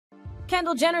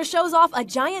Kendall Jenner shows off a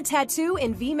giant tattoo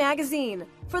in V magazine.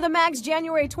 For the mag's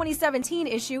January 2017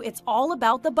 issue, it's all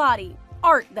about the body.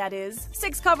 Art, that is.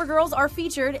 6 cover girls are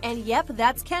featured, and yep,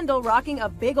 that's Kendall rocking a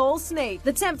big ol' snake.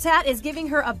 The temp tat is giving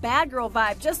her a bad girl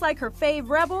vibe, just like her fave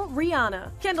rebel,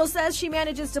 Rihanna. Kendall says she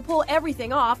manages to pull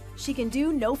everything off. She can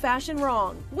do no fashion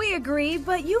wrong. We agree,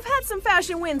 but you've had some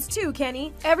fashion wins too,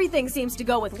 Kenny. Everything seems to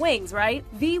go with wings, right?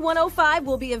 V105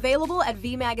 will be available at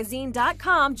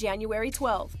vmagazine.com January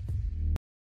 12th.